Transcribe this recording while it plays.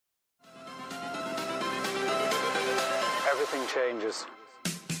nothing changes.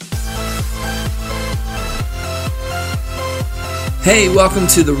 Hey, welcome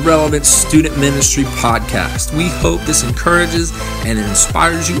to the Relevant Student Ministry Podcast. We hope this encourages and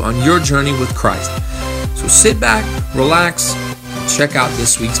inspires you on your journey with Christ. So sit back, relax, and check out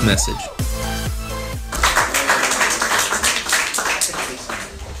this week's message.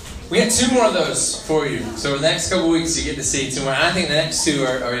 We got two more of those for you. So the next couple weeks you get to see two more. And I think the next two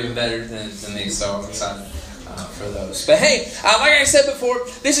are even better than these, so I'm excited for those. But hey, like I said before,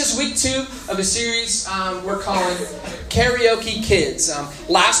 this is week 2 of a series we're calling Karaoke Kids.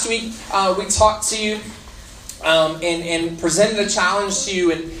 Last week we talked to you and presented a challenge to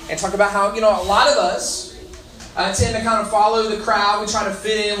you and talked about how, a lot of us tend to kind of follow the crowd. We try to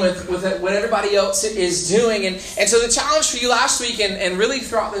fit in with what everybody else is doing. And so the challenge for you last week and really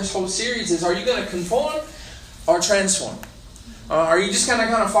throughout this whole series is, are you going to conform or transform? Are you just kind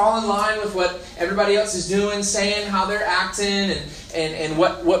of fall in line with what everybody else is doing, saying how they're acting and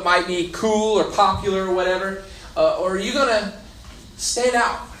what might be cool or popular or whatever? Or are you going to stand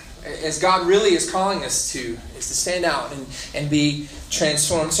out as God really is calling us to, is to stand out and be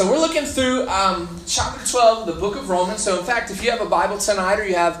transformed? So we're looking through chapter 12 of the book of Romans. So in fact, if you have a Bible tonight or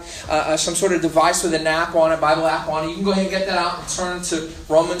you have some sort of device with an app on it, Bible app on it, you can go ahead and get that out and turn to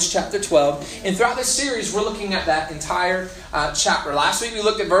Romans chapter 12. And throughout this series, we're looking at that entire chapter. Last week we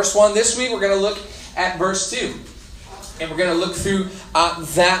looked at verse 1. This week we're going to look at verse 2. And we're going to look through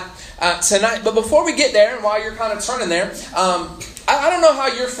that tonight. But before we get there, and while you're kind of turning there, I don't know how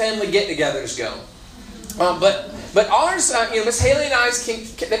your family get-togethers go. But ours, Miss Haley and I's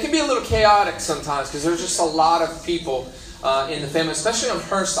they can be a little chaotic sometimes because there's just a lot of people in the family, especially on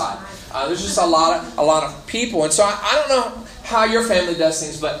her side. There's just a lot of people, and so I don't know how your family does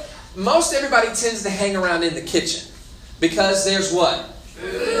things, but most everybody tends to hang around in the kitchen because there's what?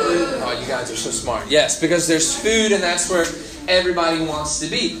 Food. Oh, you guys are so smart. Yes, because there's food, and that's where everybody wants to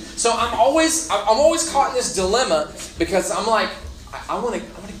be. So I'm always caught in this dilemma because I'm like, I want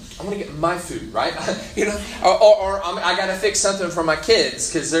to get my food, right? Or I got to fix something for my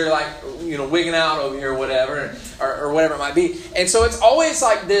kids because they're like, wigging out over here or whatever, or whatever it might be. And so it's always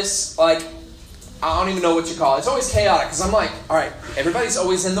like this, like, I don't even know what you call it. It's always chaotic because I'm like, all right, everybody's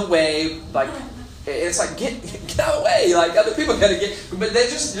always in the way. Like, it's like, get out of the way. Like, other people got to get, but they're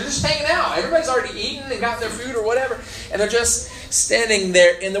just hanging out. Everybody's already eaten and got their food or whatever, and they're just standing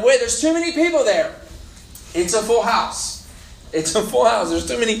there in the way. There's too many people there. It's a full house. It's a full house. There's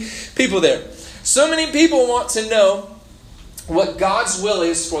too many people there. So many people want to know what God's will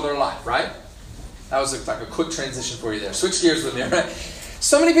is for their life, right? That was like a quick transition for you there. Switch gears with me, right?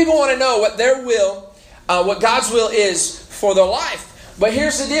 So many people want to know what their will, what God's will is for their life. But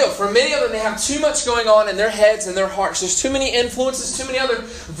here's the deal. For many of them, they have too much going on in their heads and their hearts. There's too many influences, too many other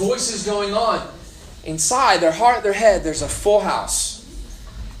voices going on. Inside their heart, their head, there's a full house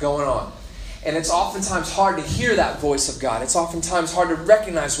going on. And it's oftentimes hard to hear that voice of God. It's oftentimes hard to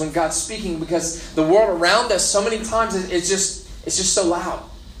recognize when God's speaking because the world around us, so many times, it's just so loud.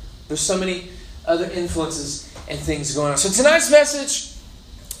 There's so many other influences and things going on. So tonight's message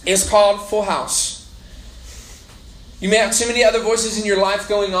is called Full House. You may have too many other voices in your life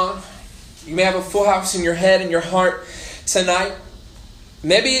going on. You may have a full house in your head and your heart tonight.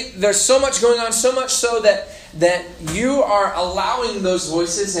 Maybe there's so much going on, so much so that you are allowing those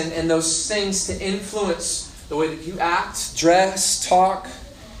voices and those things to influence the way that you act, dress, talk,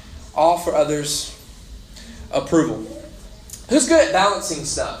 all for others' approval. Who's good at balancing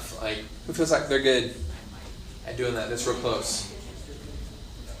stuff? Like, who feels like they're good at doing that? That's real close.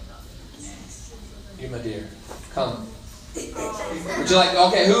 You, my dear. Come. Would you like,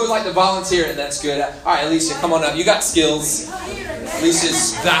 okay, who would like to volunteer? And that's good. All right, Alicia, come on up. You got skills.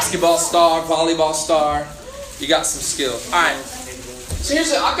 Alicia's basketball star, volleyball star. You got some skill. All right. So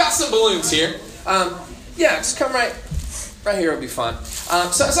I've got some balloons here. Just come right here. It'll be fun.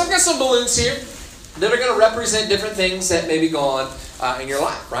 So I've got some balloons here that are going to represent different things that maybe go on in your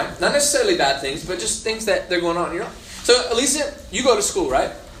life, right? Not necessarily bad things, but just things that they're going on in your life. So Alicia, you go to school,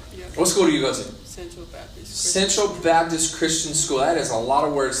 right? Yeah. What school do you go to? Central Baptist Christian School. That is a lot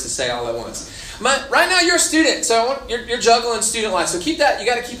of words to say all at once. Right now you're a student, so you're juggling student life. So keep that. You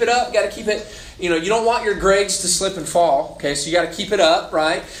got to keep it up. You got to keep it. You don't want your grades to slip and fall. Okay, so you got to keep it up,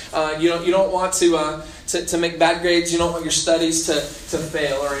 right? You don't want to make bad grades. You don't want your studies to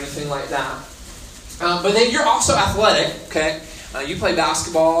fail or anything like that. But then you're also athletic. Okay, you play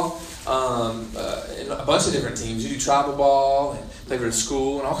basketball in a bunch of different teams. You do travel ball and play for the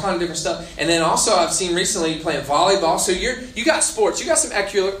school and all kinds of different stuff. And then also I've seen recently you playing volleyball. So you got sports. You got some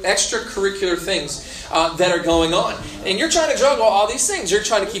extracurricular things that are going on. And you're trying to juggle all these things. You're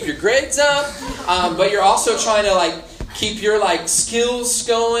trying to keep your grades up, but you're also trying to keep your like skills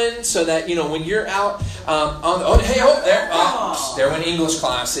going so that when you're out there went English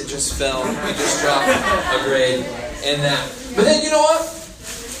class. It just fell. We just dropped a grade in that. But then you know what?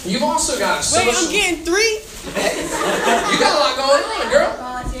 You've also got a social. Wait, I'm getting 3. Hey, you got a lot going on, girl.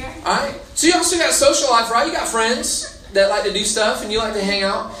 All right. So you also got a social life, right? You got friends that like to do stuff, and you like to hang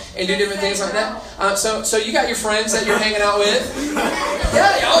out and do different things like that. So you got your friends that you're hanging out with.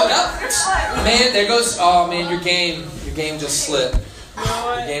 Yeah. Man, there goes. Oh man, your game just slipped.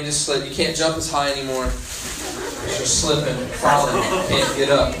 Your game just slipped. You can't jump as high anymore. You're slipping, falling, can't get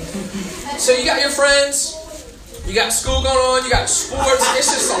up. So you got your friends. You got school going on. You got sports.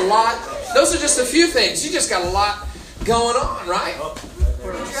 It's just a lot. Those are just a few things. You just got a lot going on, right?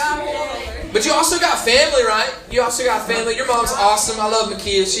 But you also got family, right? You also got family. Your mom's awesome. I love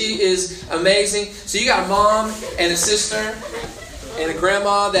Makia. She is amazing. So you got a mom and a sister and a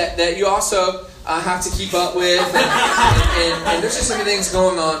grandma that you also have to keep up with. And there's just some things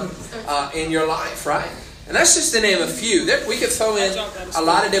going on in your life, right? And that's just to name a few. We could throw in a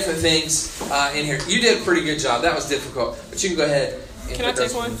lot of different things in here. You did a pretty good job. That was difficult. But you can go ahead. Can I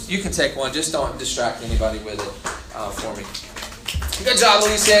take one? You can take one. Just don't distract anybody with it for me. Good job,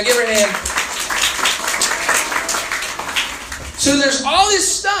 Alicia. Give her a hand. So there's all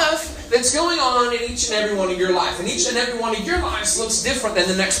this stuff that's going on in each and every one of your life. And each and every one of your lives looks different than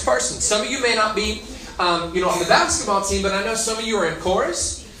the next person. Some of you may not be on the basketball team, but I know some of you are in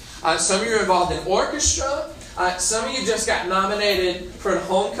chorus. Some of you are involved in orchestra. Some of you just got nominated for the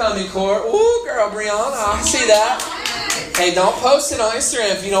homecoming choir. Ooh, girl, Brianna, I see that. Hey, don't post it on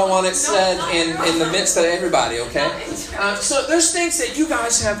Instagram if you don't want it said in the midst of everybody, okay? So there's things that you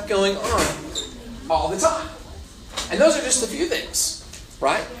guys have going on all the time. And those are just a few things,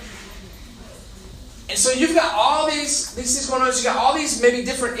 right? And so you've got all these things going on. You got all these maybe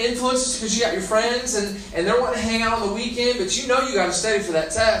different influences because you got your friends and they're wanting to hang out on the weekend, but you got to study for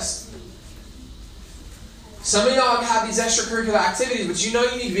that test. Some of y'all have these extracurricular activities, but you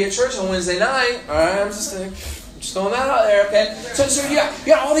need to be at church on Wednesday night. All right, I'm just throwing that out there, okay? So you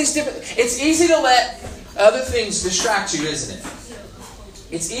got all these different. It's easy to let other things distract you, isn't it?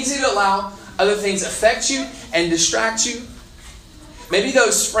 It's easy to allow other things affect you and distract you. Maybe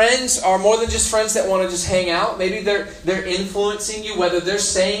those friends are more than just friends that want to just hang out. Maybe they're influencing you, whether they're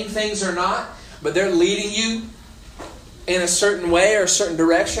saying things or not, but they're leading you in a certain way or a certain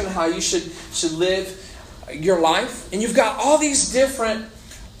direction, how you should live your life. And you've got all these different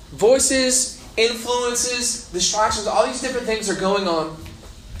voices, influences, distractions, all these different things are going on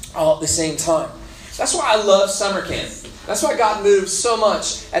all at the same time. That's why I love summer camp. That's why God moves so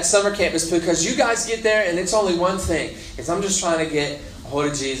much at summer camp, is because you guys get there and it's only one thing. It's I'm just trying to get a hold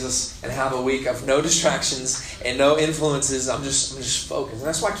of Jesus and have a week of no distractions and no influences. I'm just focused. And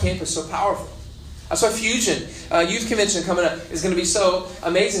that's why camp is so powerful. That's why Fusion, Youth Convention coming up, is going to be so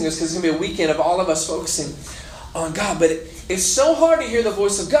amazing, because it's going to be a weekend of all of us focusing on God. But it's so hard to hear the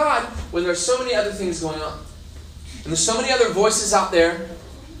voice of God when there's so many other things going on. And there's so many other voices out there.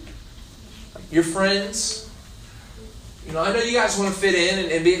 Your friends. I know you guys want to fit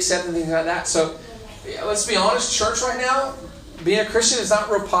in and be accepted and things like that. So let's be honest, church right now, being a Christian is not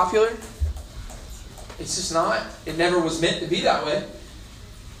real popular. It's just not. It never was meant to be that way.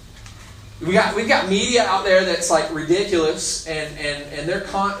 We've got media out there that's like ridiculous, and they're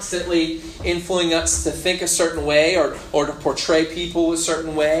constantly influencing us to think a certain way or to portray people a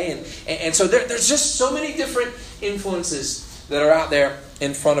certain way. And so there's just so many different influences that are out there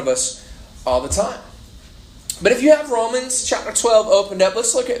in front of us all the time. But if you have Romans chapter 12 opened up,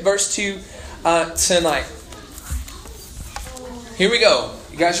 let's look at verse 2 tonight. Here we go.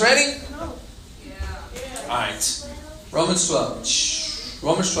 You guys ready? Yeah. All right. Romans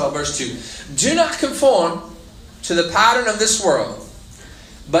 12, verse 2. Do not conform to the pattern of this world,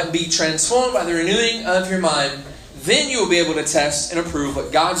 but be transformed by the renewing of your mind. Then you will be able to test and approve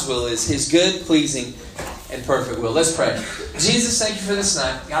what God's will is, His good, pleasing, and perfect will. Let's pray. Jesus, thank you for this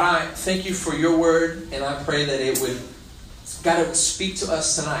night. God, I thank you for your word, and I pray that it would speak to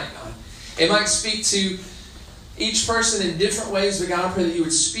us tonight. God. It might speak to each person in different ways, but God, I pray that you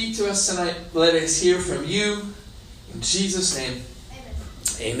would speak to us tonight. Let us hear from you. In Jesus' name,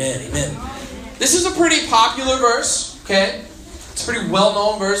 amen. Amen. This is a pretty popular verse, okay? It's a pretty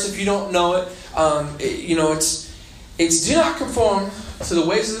well-known verse if you don't know it. It's do not conform to the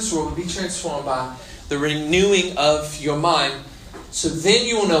ways of this world, but be transformed by the renewing of your mind, so then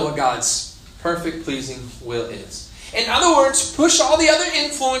you will know what God's perfect, pleasing will is. In other words, push all the other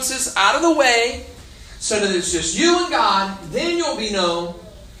influences out of the way so that it's just you and God. Then you'll be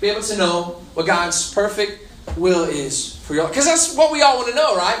able to know what God's perfect, will is for your life. Because that's what we all want to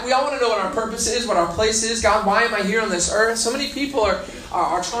know, right? We all want to know what our purpose is, what our place is. God, why am I here on this earth? So many people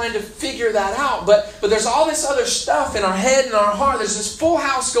are trying to figure that out. But there's all this other stuff in our head and our heart. There's this full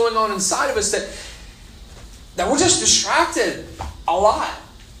house going on inside of us that we're just distracted a lot,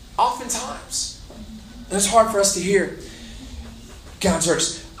 oftentimes. And it's hard for us to hear God's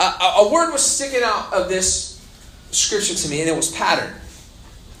words. A word was sticking out of this scripture to me, and it was pattern.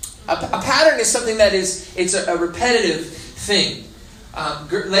 A pattern is something that it's a repetitive thing.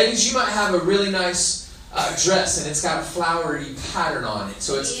 Ladies, you might have a really nice dress, and it's got a flowery pattern on it.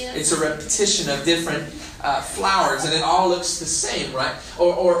 So it's a repetition of different flowers, and it all looks the same, right?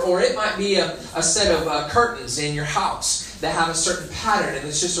 Or it might be a set of curtains in your house that have a certain pattern, and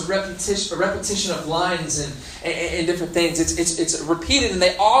it's just a repetition of lines and different things. It's repeated, and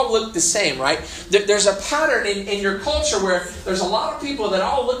they all look the same, right? There's a pattern in your culture where there's a lot of people that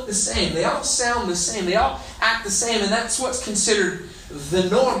all look the same. They all sound the same. They all act the same, and that's what's considered the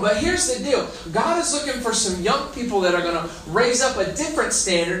norm. But here's the deal. God is looking for some young people that are going to raise up a different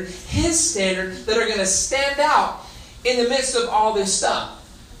standard, His standard, that are going to stand out in the midst of all this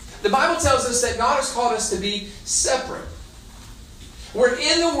stuff. The Bible tells us that God has called us to be separate. We're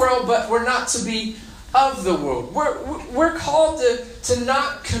in the world, but we're not to be of the world. We're called to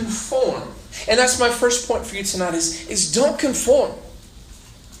not conform. And that's my first point for you tonight is don't conform.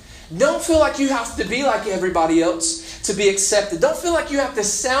 Don't feel like you have to be like everybody else to be accepted. Don't feel like you have to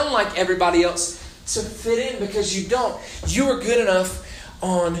sound like everybody else to fit in, because you don't. You are good enough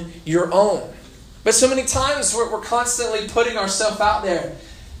on your own. But so many times we're constantly putting ourselves out there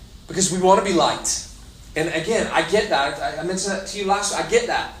because we want to be liked. And again, I get that. I mentioned that to you last week. I get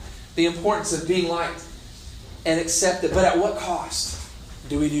that. The importance of being liked and accepted. But at what cost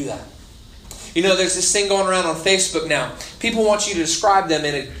do we do that? You know, there's this thing going around on Facebook now. People want you to describe them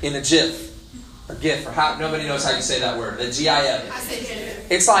in a GIF. Or GIF. Or how nobody knows how you say that word. The GIF. I say GIF.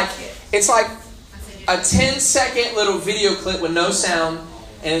 It's like a 10-second little video clip with no sound.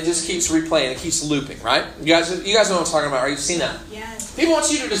 And it just keeps replaying. It keeps looping, right? You guys know what I'm talking about, right? You've seen that? Yes. People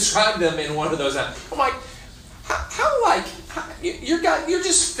want you to describe them in one of those. I'm like, you're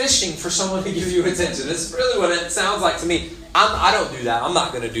just fishing for someone to give you attention. That's really what it sounds like to me. I don't do that. I'm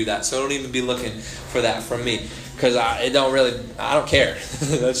not going to do that. So don't even be looking for that from me, because I don't care.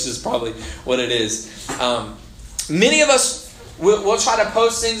 That's just probably what it is. Many of us we'll try to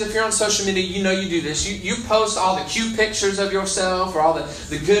post things. If you're on social media, you know you do this. You post all the cute pictures of yourself, or all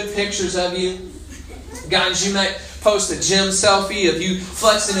the good pictures of you. Guys, you might post a gym selfie of you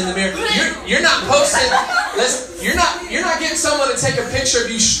flexing in the mirror. You're not posting. Listen, you're not getting someone to take a picture of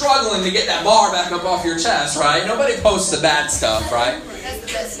you struggling to get that bar back up off your chest, right? Nobody posts the bad stuff, right?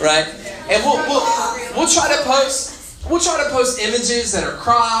 Right? And we'll try to post. We'll try to post images that are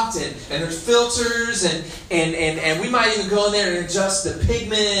cropped and there's filters and we might even go in there and adjust the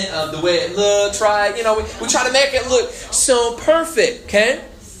pigment of the way it looks, right? You know, we try to make it look so perfect, okay?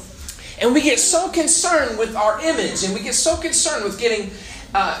 And we get so concerned with our image, and we get so concerned with getting,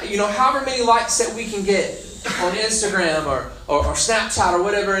 however many likes that we can get on Instagram or Snapchat or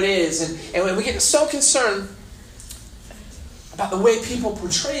whatever it is. And we get so concerned about the way people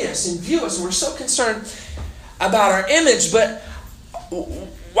portray us and view us, and we're so concerned about our image. But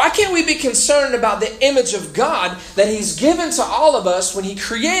why can't we be concerned about the image of God that He's given to all of us when He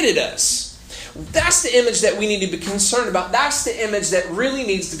created us? That's the image that we need to be concerned about. That's the image that really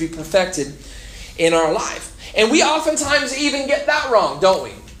needs to be perfected in our life. And we oftentimes even get that wrong, don't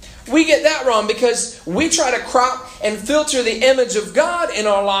we? We get that wrong because we try to crop and filter the image of God in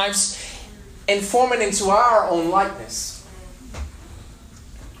our lives and form it into our own likeness.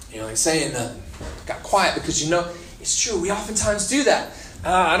 You know, like saying nothing. Got quiet because it's true. We oftentimes do that.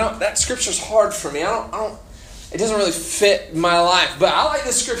 That scripture's hard for me. It doesn't really fit my life. But I like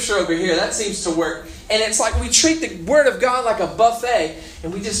the scripture over here. That seems to work. And it's like we treat the Word of God like a buffet,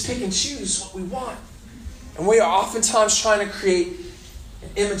 and we just pick and choose what we want. And we are oftentimes trying to create an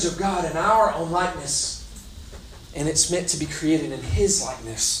image of God in our own likeness. And it's meant to be created in His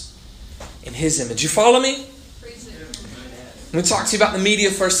likeness, in His image. You follow me? Let me talk to you about the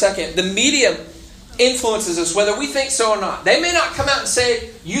media for a second. The media influences us, whether we think so or not. They may not come out and say,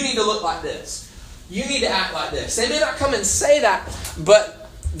 you need to look like this. You need to act like this. They may not come and say that, but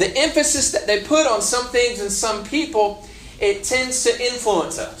the emphasis that they put on some things and some people, it tends to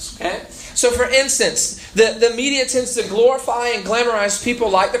influence us. Okay? So for instance, the media tends to glorify and glamorize people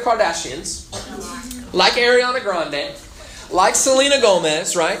like the Kardashians, like Ariana Grande, like Selena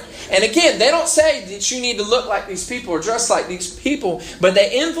Gomez, right? And again, they don't say that you need to look like these people or dress like these people, but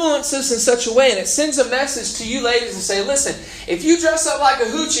they influence us in such a way, and it sends a message to you ladies to say, listen, if you dress up like a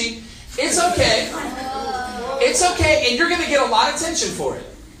hoochie, it's okay. It's okay, and you're going to get a lot of attention for it.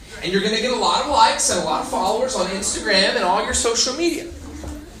 And you're going to get a lot of likes and a lot of followers on Instagram and all your social media.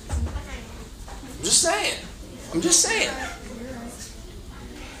 I'm just saying.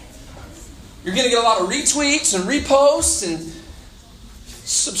 You're going to get a lot of retweets and reposts and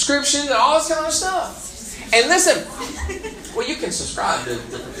subscriptions and all this kind of stuff. And listen, well, you can subscribe to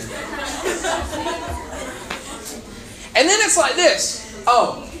different things. And then it's like this.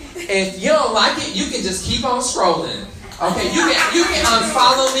 Oh, if you don't like it, you can just keep on scrolling. Okay, you can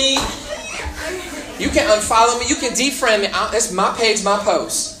unfollow me. You can unfollow me. You can defriend me. It's my page, my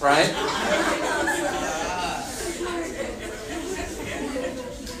post, right?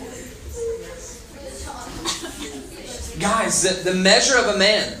 Guys, the measure of a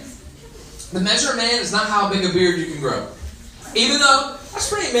man. The measure of a man is not how big a beard you can grow. Even though that's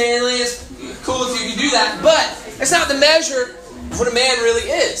pretty manly, it's cool if you can do that, but it's not the measure of what a man really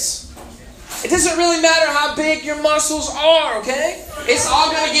is. It doesn't really matter how big your muscles are, okay? It's all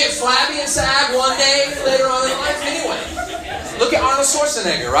going to get flabby and sag one day later on in life anyway. Look at Arnold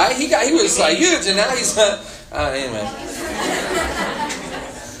Schwarzenegger, right? He was like huge, and now he's anyway.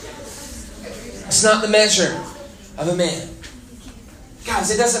 It's not the measure of a man.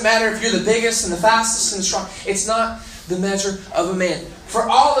 Guys, it doesn't matter if you're the biggest and the fastest and the strong. It's not the measure of a man. For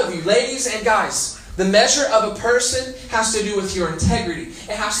all of you, ladies and guys, the measure of a person has to do with your integrity.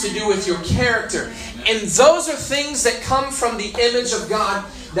 It has to do with your character. And those are things that come from the image of God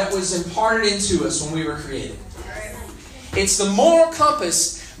that was imparted into us when we were created. It's the moral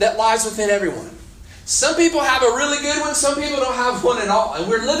compass that lies within everyone. Some people have a really good one, some people don't have one at all. And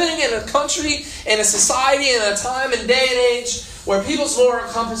we're living in a country, in a society, in a time and day and age where people's moral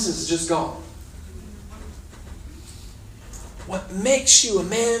compass is just gone. What makes you a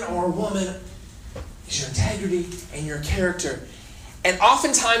man or a woman is your integrity and your character. And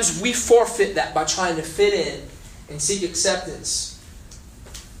oftentimes we forfeit that by trying to fit in and seek acceptance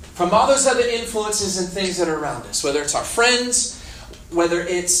from all those other influences and things that are around us. Whether it's our friends, whether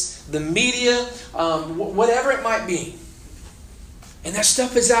it's the media, whatever it might be. And that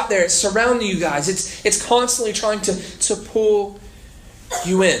stuff is out there. It's surrounding you guys. It's constantly trying to pull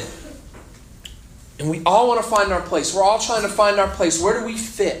you in. And we all want to find our place. We're all trying to find our place. Where do we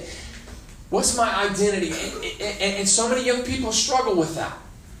fit? What's my identity? And so many young people struggle with that.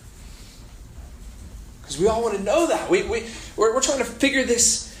 Because we all want to know that. We're trying to figure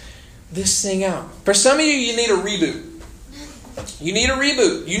this thing out. For some of you, you need a reboot. You need a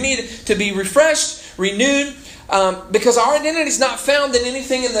reboot. You need to be refreshed, renewed, because our identity is not found in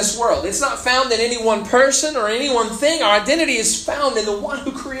anything in this world. It's not found in any one person or any one thing. Our identity is found in the one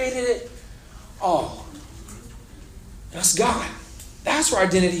who created it all. That's God. That's where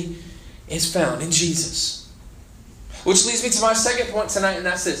identity is found, in Jesus. Which leads me to my second point tonight, and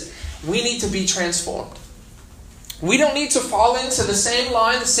that's this. We need to be transformed. We don't need to fall into the same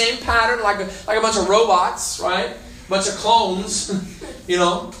line, the same pattern, like a bunch of robots, right? A bunch of clones,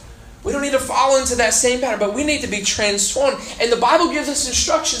 We don't need to fall into that same pattern, but we need to be transformed. And the Bible gives us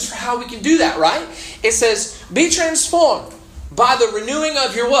instructions for how we can do that, right? It says, be transformed by the renewing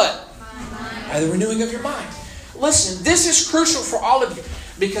of your what? Mind. By the renewing of your mind. Listen, this is crucial for all of you,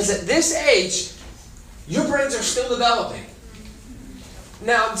 because at this age, your brains are still developing.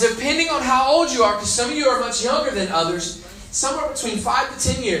 Now, depending on how old you are, because some of you are much younger than others, somewhere between 5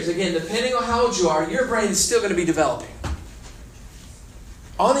 to 10 years, again, depending on how old you are, your brain is still going to be developing.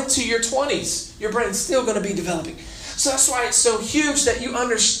 On into your 20s, your brain's still going to be developing. So that's why it's so huge that you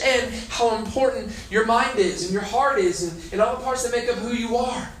understand how important your mind is and your heart is and all the parts that make up who you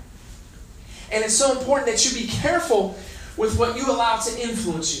are. And it's so important that you be careful with what you allow to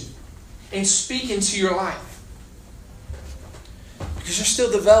influence you and speak into your life. Because you're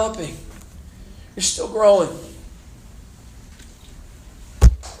still developing. You're still growing.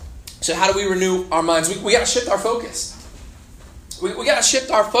 So how do we renew our minds? We got to shift our focus. We got to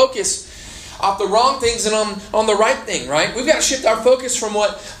shift our focus off the wrong things and on the right thing, right? We've got to shift our focus from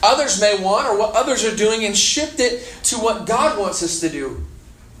what others may want or what others are doing and shift it to what God wants us to do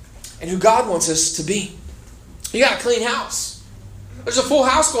and who God wants us to be. You got a clean house. There's a full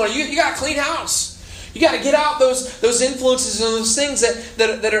house going on. You got a clean house. You got to get out those influences and those things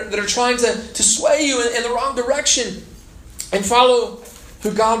that are trying to sway you in the wrong direction and follow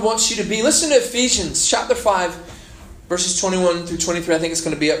who God wants you to be. Listen to Ephesians chapter 5, verses 21 through 23. I think it's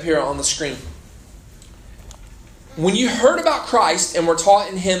going to be up here on the screen. When you heard about Christ and were taught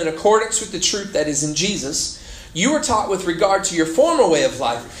in Him in accordance with the truth that is in Jesus, you were taught with regard to your former way of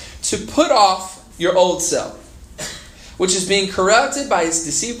life to put off your old self, which is being corrupted by its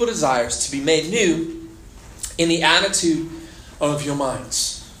deceitful desires, to be made new in the attitude of your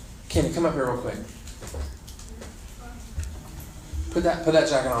minds. Kenny, come up here real quick. Put that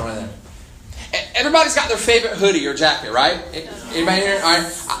jacket on right there. Everybody's got their favorite hoodie or jacket, right? Anybody here? All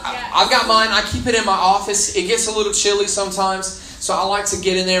right. I've got mine. I keep it in my office. It gets a little chilly sometimes, so I like to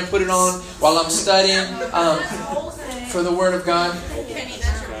get in there and put it on while I'm studying for the Word of God.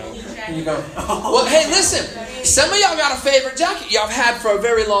 Here you go. Well, hey, listen. Some of y'all got a favorite jacket y'all have had for a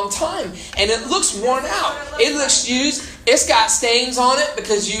very long time, and it looks worn out. It looks used. It's got stains on it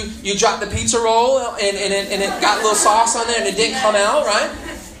because you dropped the pizza roll and it got a little sauce on there and it didn't come out, right?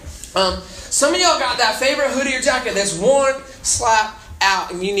 Some of y'all got that favorite hoodie or jacket that's worn, slapped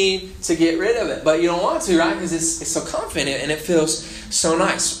out, and you need to get rid of it. But you don't want to, right? Because it's so comfy and it feels so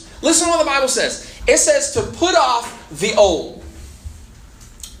nice. Listen to what the Bible says. It says to put off the old.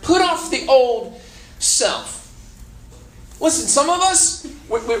 Put off the old self. Listen, some of us,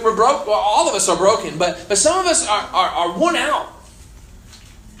 we're broke. Well, all of us are broken, but some of us are worn out.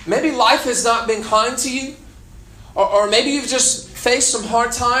 Maybe life has not been kind to you. Or maybe you've just faced some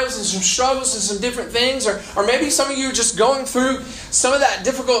hard times and some struggles and some different things. Or maybe some of you are just going through some of that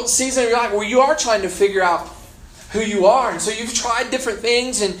difficult season in your life where you are trying to figure out who you are. And so you've tried different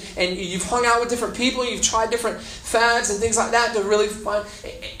things and you've hung out with different people. You've tried different fads and things like that to really find.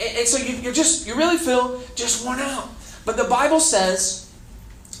 And so you really feel just worn out. But the Bible says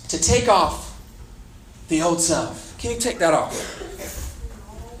to take off the old self. Can you take that off?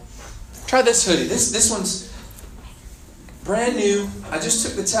 Try this hoodie. This one's brand new. I just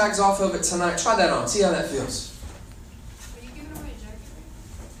took the tags off of it tonight. Try that on. See how that feels. Are you giving away a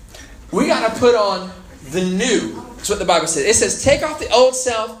jacket? We got to put on the new. That's what the Bible says. It says take off the old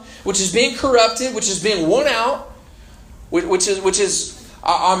self, which is being corrupted, which is being worn out, which is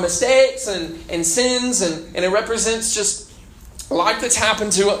our mistakes and sins, and it represents just life that's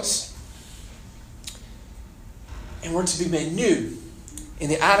happened to us. And we're to be made new in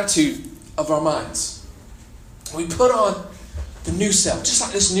the attitude of our minds. We put on the new self, just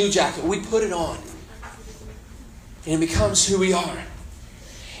like this new jacket. We put it on, and it becomes who we are.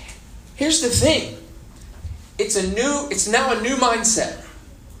 Here's the thing. It's now a new mindset.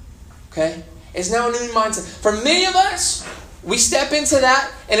 Okay? It's now a new mindset. For many of us, we step into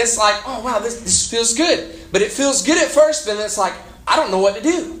that and it's like, oh wow, this feels good. But it feels good at first, but then it's like, I don't know what to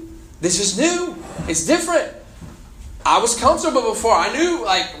do. This is new. It's different. I was comfortable before. I knew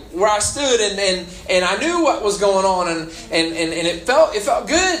like where I stood and I knew what was going on and it felt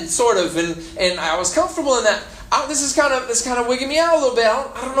good sort of and I was comfortable in that. This is kind of wigging me out a little bit.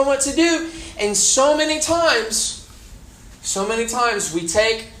 I don't know what to do. And so many times we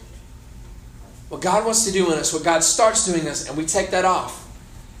take what God wants to do in us, what God starts doing in us, and we take that off.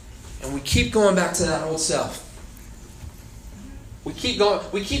 And we keep going back to that old self. We keep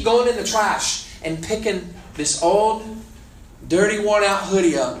going in the trash and picking this old, dirty, worn out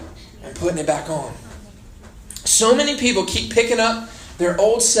hoodie up and putting it back on. So many people keep picking up their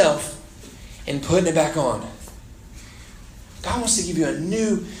old self and putting it back on. God wants to give you a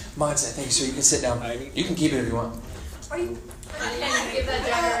new mindset. Thank you, sir. You can sit down. You can keep it if you want. I can't give that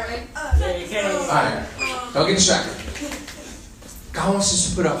jacket away. All right. Don't get distracted. God wants us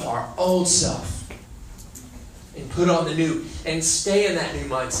to put up our old self and put on the new and stay in that new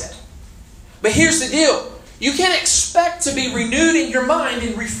mindset. But here's the deal. You can't expect to be renewed in your mind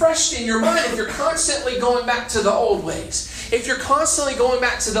and refreshed in your mind if you're constantly going back to the old ways. If you're constantly going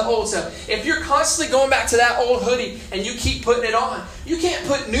back to the old self. If you're constantly going back to that old hoodie and you keep putting it on. You can't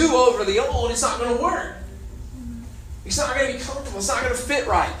put new over the old. It's not going to work. It's not going to be comfortable. It's not going to fit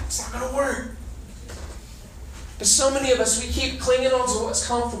right. It's not going to work. But so many of us, we keep clinging on to what's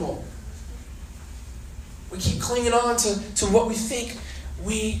comfortable. We keep clinging on to what we think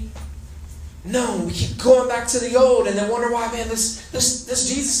we know. We keep going back to the old and then wonder why, man, this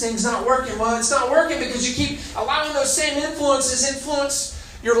Jesus thing's not working. Well, it's not working because you keep allowing those same influences influence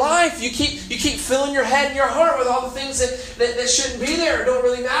your life. You keep filling your head and your heart with all the things that shouldn't be there or don't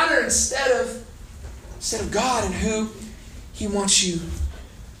really matter instead of God and who He wants you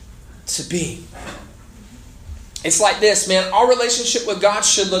to be. It's like this, man. Our relationship with God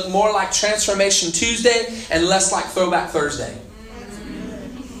should look more like Transformation Tuesday and less like Throwback Thursday.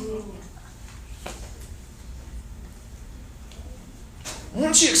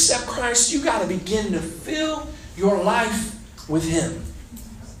 Once you accept Christ, you got to begin to fill your life with Him.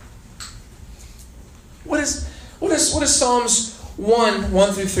 What does Psalms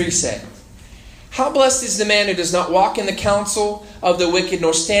 1:1-3 say? How blessed is the man who does not walk in the counsel of the wicked,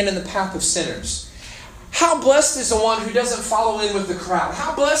 nor stand in the path of sinners. How blessed is the one who doesn't follow in with the crowd.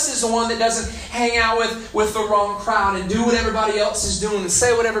 How blessed is the one that doesn't hang out with the wrong crowd and do what everybody else is doing and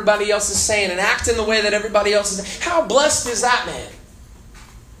say what everybody else is saying and act in the way that everybody else is. How blessed is that man?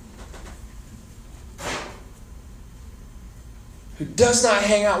 who does not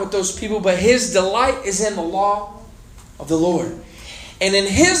hang out with those people, but his delight is in the law of the Lord. And in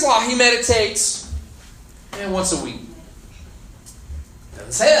his law he meditates once a week.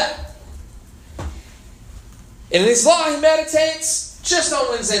 Doesn't say that. And in his law he meditates just on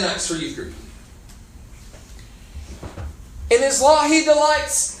Wednesday nights for youth group. In his law he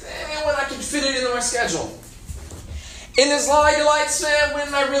delights when I can fit it into my schedule. In his law he delights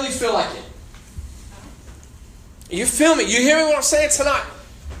when I really feel like it. You feel me? You hear me what I'm saying tonight?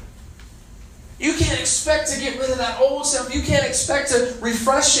 You can't expect to get rid of that old self. You can't expect to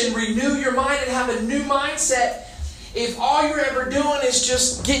refresh and renew your mind and have a new mindset if all you're ever doing is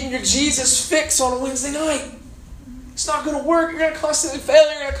just getting your Jesus fix on a Wednesday night. It's not going to work. You're going to constantly fail.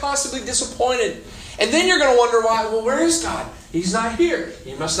 You're going to constantly be disappointed. And then you're going to wonder why. Well, where is God? He's not here.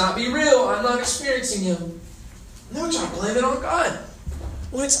 He must not be real. I'm not experiencing Him. No, you're trying to blame it on God.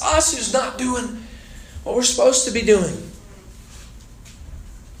 When it's us who's not doing what we're supposed to be doing.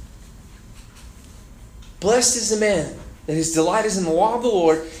 Blessed is the man that his delight is in the law of the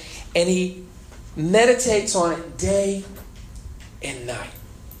Lord, and he meditates on it day and night.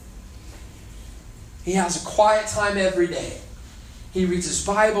 He has a quiet time every day. He reads his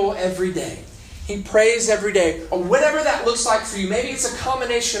Bible every day. He prays every day. Or whatever that looks like for you. Maybe it's a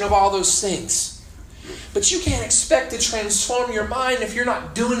combination of all those things. But you can't expect to transform your mind if you're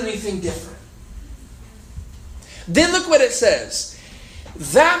not doing anything different. Then look what it says.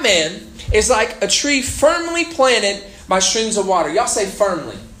 That man is like a tree firmly planted by streams of water. Y'all say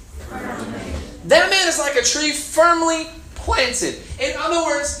firmly. That man is like a tree firmly planted. In other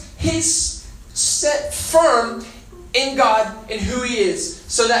words, he's set firm in God and who He is.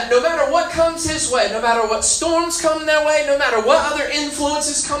 So that no matter what comes his way, no matter what storms come their way, no matter what other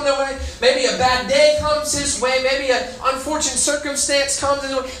influences come their way, maybe a bad day comes his way, maybe an unfortunate circumstance comes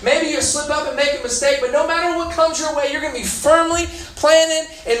his way, maybe you slip up and make a mistake, but no matter what comes your way, you're going to be firmly planted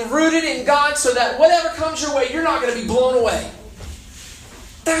and rooted in God so that whatever comes your way, you're not going to be blown away.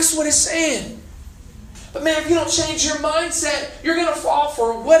 That's what it's saying. But man, if you don't change your mindset, you're going to fall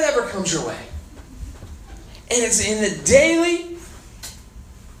for whatever comes your way. And it's in the daily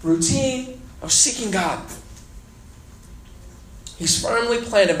routine of seeking God. He's firmly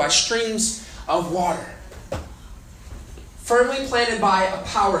planted by streams of water. Firmly planted by a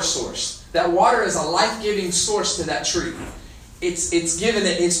power source. That water is a life-giving source to that tree. It's given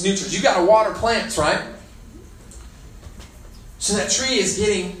it its nutrients. You got to water plants, right? So that tree is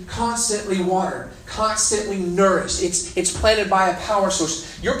getting constantly watered, constantly nourished. It's planted by a power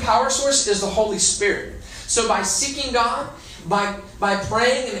source. Your power source is the Holy Spirit. So by seeking God, by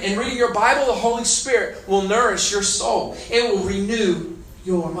praying and reading your Bible, the Holy Spirit will nourish your soul. It will renew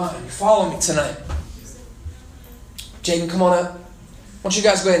your mind. You follow me tonight? Jaden, come on up. Why don't you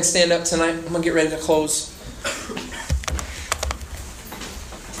guys go ahead and stand up tonight? I'm going to get ready to close.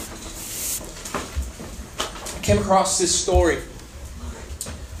 I came across this story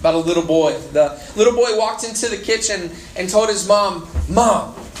about a little boy. The little boy walked into the kitchen and told his mom,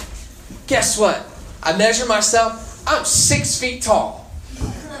 "Mom, guess what? I measure myself. I'm 6 feet tall."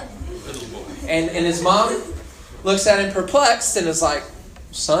 And his mom looks at him perplexed and is like,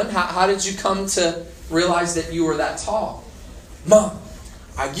 "Son, how did you come to realize that you were that tall?" "Mom,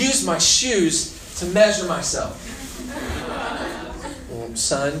 I used my shoes to measure myself." "Well,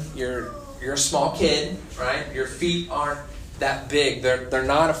 son, you're a small kid, right? Your feet aren't that big. They're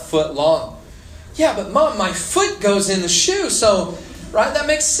not a foot long." "Yeah, but Mom, my foot goes in the shoe, so right? That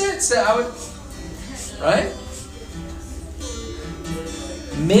makes sense that I would." Right?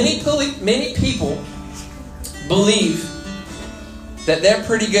 Many people believe that they're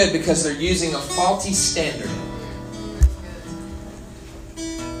pretty good because they're using a faulty standard.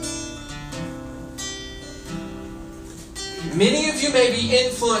 Many of you may be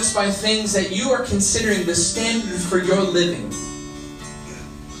influenced by things that you are considering the standard for your living.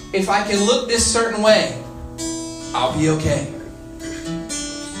 If I can look this certain way, I'll be okay.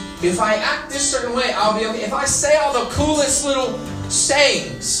 If I act this certain way, I'll be okay. If I say all the coolest little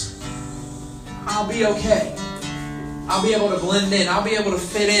sayings, I'll be okay. I'll be able to blend in. I'll be able to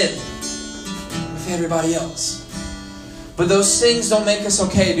fit in with everybody else. But those things don't make us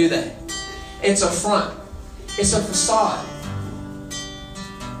okay, do they? It's a front. It's a facade.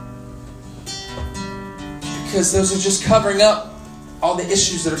 Because those are just covering up all the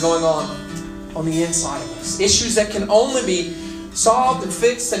issues that are going on the inside of us. Issues that can only be solved and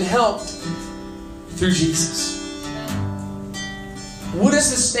fixed and helped through Jesus. What is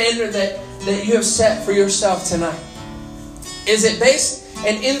the standard that you have set for yourself tonight? Is it based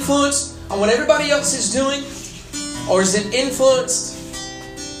and influenced on what everybody else is doing? Or is it influenced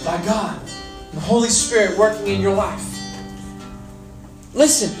by God, the Holy Spirit working in your life?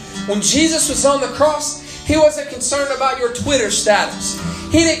 Listen, when Jesus was on the cross, He wasn't concerned about your Twitter status.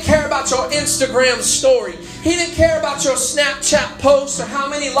 He didn't care about your Instagram story. He didn't care about your Snapchat posts or how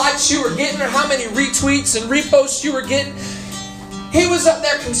many likes you were getting or how many retweets and reposts you were getting. He was up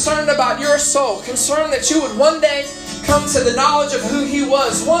there concerned about your soul, concerned that you would one day come to the knowledge of who He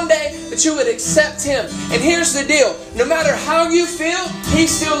was, one day that you would accept Him. And here's the deal, no matter how you feel, He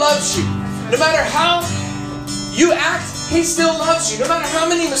still loves you. No matter how you act, He still loves you. No matter how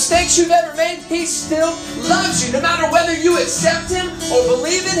many mistakes you've ever made, He still loves you. No matter whether you accept Him or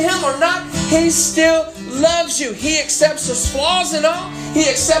believe in Him or not, He still loves you. He accepts us flaws and all. He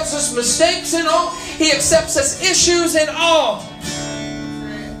accepts us mistakes and all. He accepts us issues and all.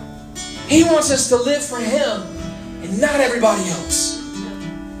 He wants us to live for Him and not everybody else.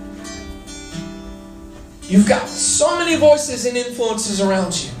 You've got so many voices and influences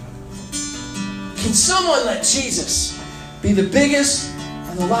around you. Can someone let Jesus be the biggest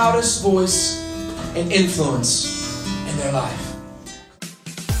and the loudest voice and influence in their life?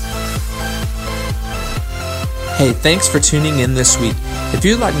 Hey, thanks for tuning in this week. If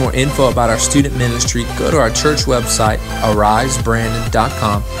you'd like more info about our student ministry, go to our church website,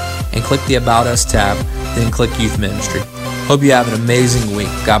 arisebrandon.com, and click the About Us tab, then click Youth Ministry. Hope you have an amazing week.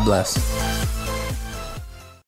 God bless.